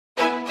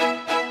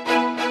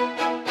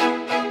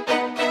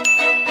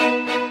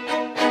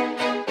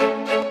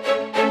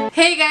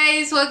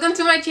guys, welcome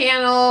to my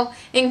channel.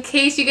 In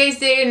case you guys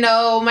didn't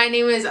know, my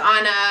name is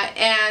Anna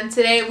and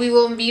today we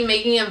will be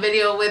making a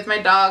video with my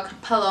dog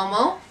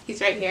Palomo. He's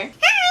right here.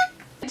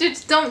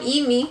 Just don't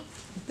eat me.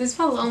 This is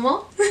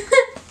Palomo.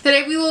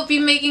 Today we will be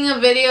making a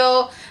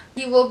video.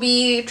 He will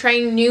be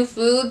trying new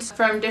foods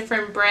from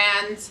different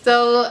brands.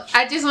 So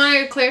I just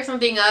wanted to clear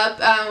something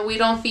up. We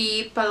don't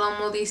feed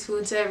Palomo these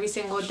foods every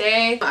single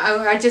day.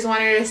 I just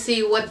wanted to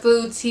see what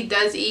foods he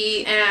does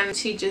eat and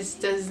he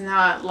just does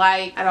not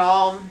like at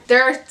all.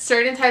 There are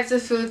certain types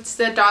of foods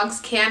that dogs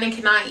can and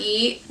cannot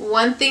eat.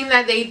 One thing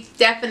that they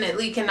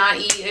definitely cannot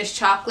eat is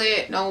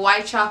chocolate. No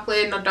white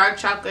chocolate, no dark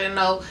chocolate,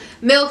 no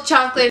milk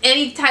chocolate,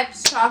 any type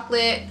of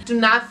chocolate. Do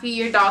not feed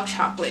your dog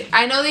chocolate.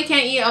 I know they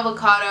can't eat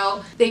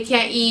avocado. They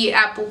can't eat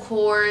apple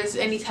cores,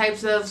 any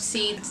types of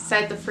seeds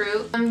inside the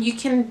fruit. You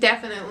can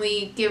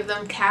definitely give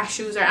them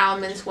cashews or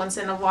almonds once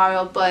in a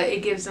while, but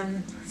it gives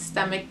them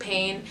stomach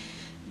pain.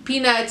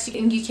 Peanuts,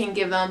 you can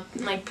give them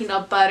like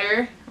peanut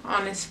butter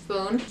on a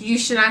spoon. You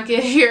should not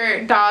give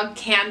your dog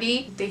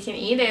candy. They can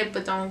eat it,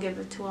 but don't give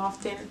it too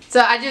often.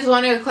 So I just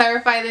wanted to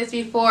clarify this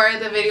before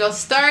the video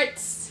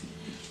starts.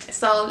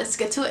 So let's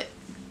get to it.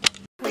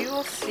 We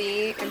will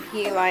see if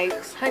he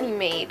likes Honey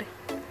Maid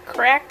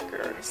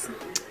crackers.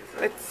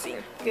 Let's see.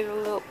 Get a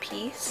little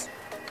piece.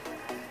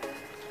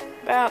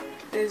 About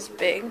this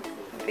big,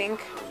 I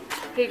think.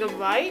 Take a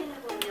bite.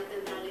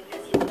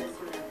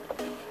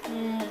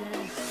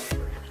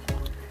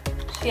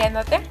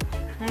 Siéntate.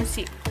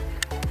 Sí.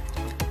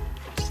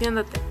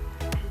 Siéntate.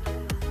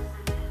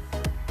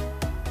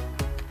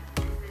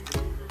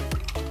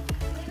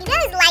 He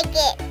does like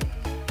it.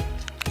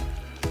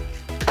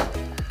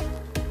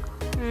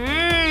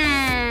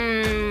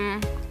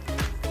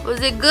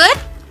 Was it good?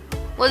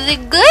 Was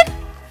it good?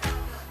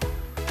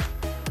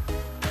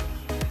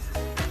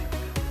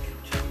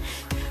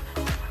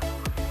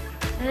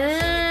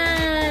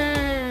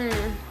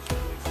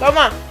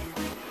 Toma.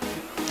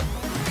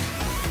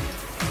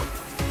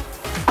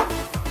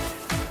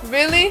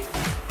 Really?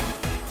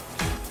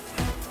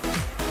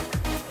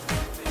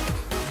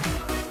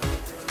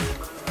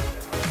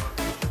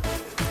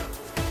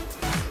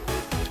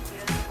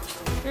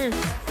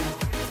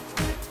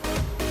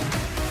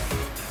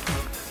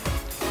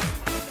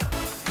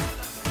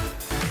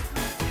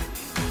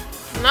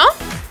 No?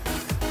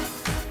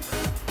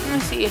 Let me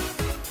see.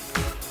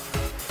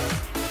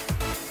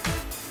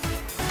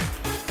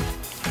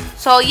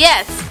 So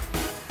yes.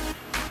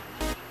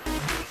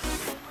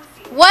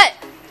 What?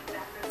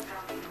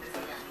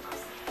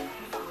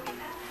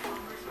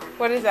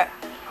 What is that?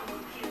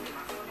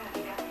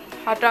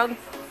 Hot dog?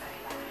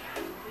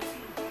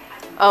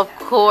 Of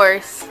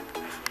course.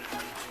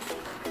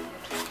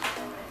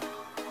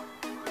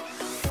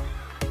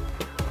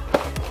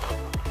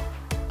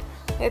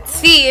 Let's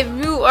see if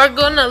you are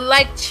gonna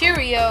like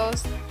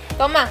Cheerios.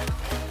 Toma.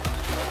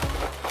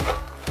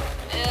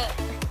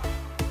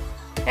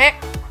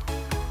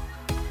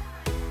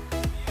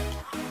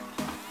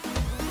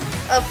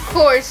 Of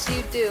course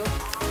you do.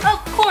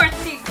 Of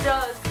course he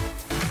does.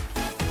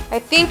 I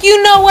think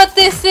you know what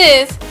this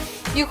is.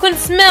 You can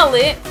smell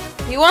it.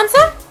 You want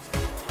some?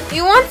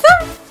 You want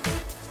some?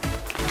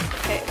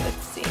 Okay,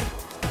 let's see.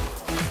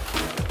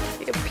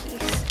 Take a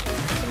piece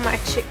of my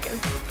chicken.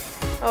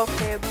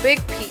 Okay, a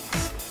big piece.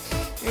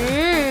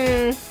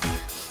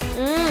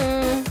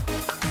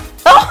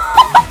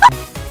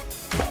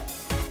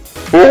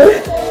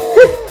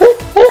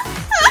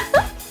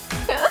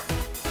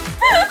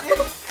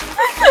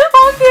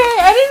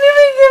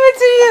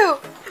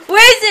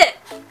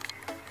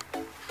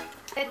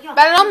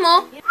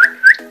 Palomo.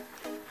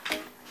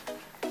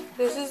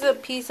 This is a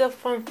piece of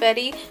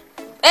funfetti.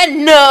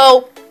 And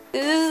no!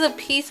 This is a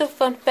piece of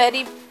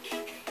funfetti.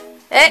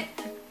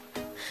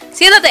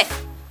 Siéntate.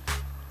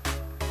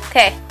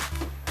 Okay.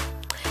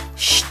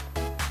 Shh.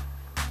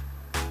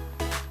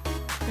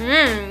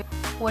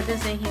 What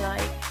doesn't he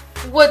like?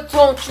 What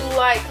don't you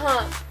like,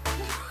 huh?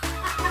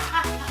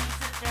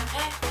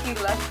 He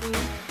left me.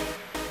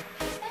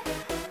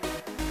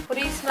 What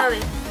are you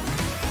smelling?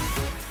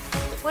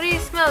 What are you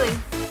smelling?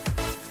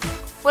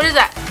 What is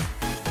that?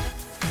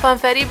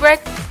 Funfetti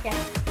bread? Yeah.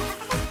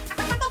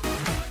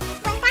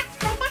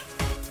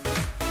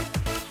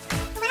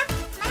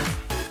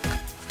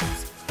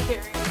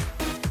 Carrot.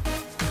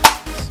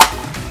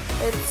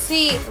 Let's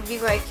see if you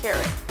like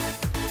carrot.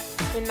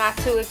 You're not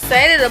too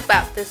excited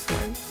about this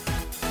one.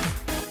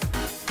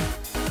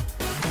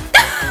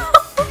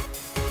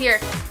 Here.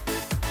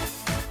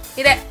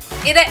 Eat it.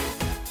 Eat it.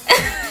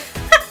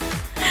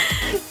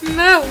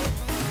 No.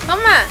 Come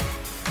on.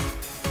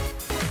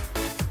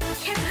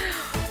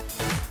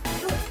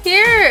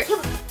 Here.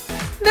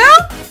 No?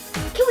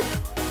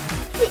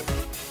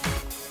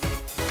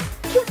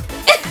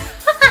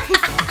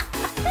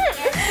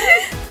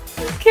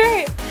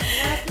 Carrot.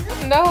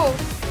 No.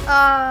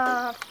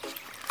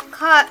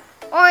 Caught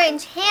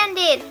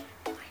orange-handed.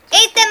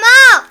 Ate them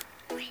all.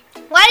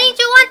 Why didn't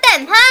you want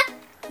them, huh?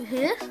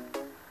 Yes?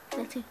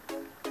 Let's see.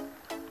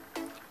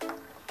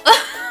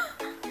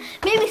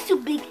 Maybe it's too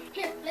big.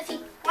 Here, let's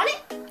see. Want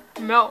it?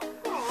 No.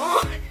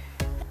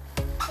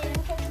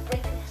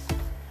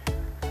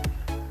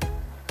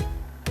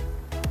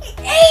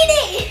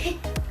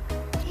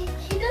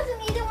 He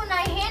doesn't eat it when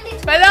I hand it to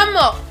him.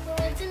 Palomo.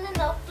 It's in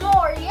the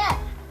floor, yeah.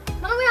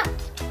 No, mira.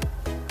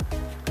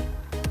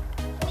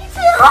 Eats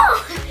it all.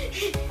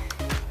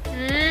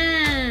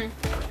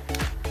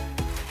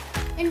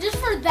 And just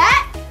for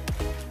that,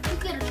 you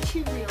get a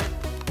Cheerio.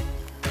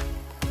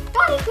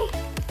 Don't eat me.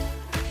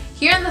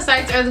 Here on the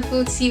sides are the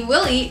foods he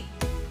will eat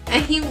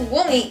and he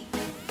won't eat.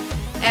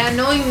 And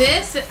knowing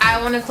this,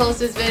 I want to close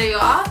this video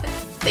off.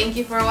 Thank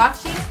you for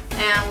watching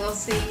and we'll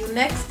see you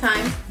next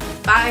time.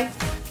 Bye.